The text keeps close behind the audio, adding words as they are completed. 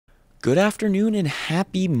Good afternoon and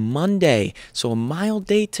happy Monday. So, a mild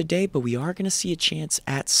day today, but we are going to see a chance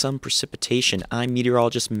at some precipitation. I'm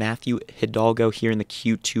meteorologist Matthew Hidalgo here in the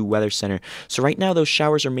Q2 Weather Center. So, right now, those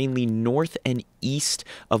showers are mainly north and east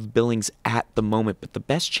of Billings at the moment, but the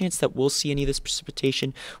best chance that we'll see any of this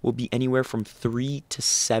precipitation will be anywhere from 3 to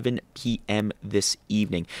 7 p.m. this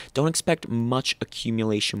evening. Don't expect much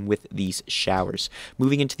accumulation with these showers.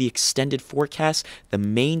 Moving into the extended forecast, the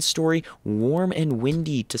main story warm and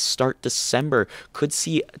windy to start December. Could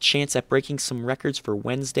see a chance at breaking some records for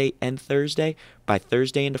Wednesday and Thursday. By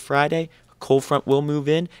Thursday into Friday, a cold front will move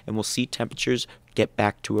in and we'll see temperatures get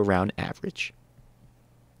back to around average.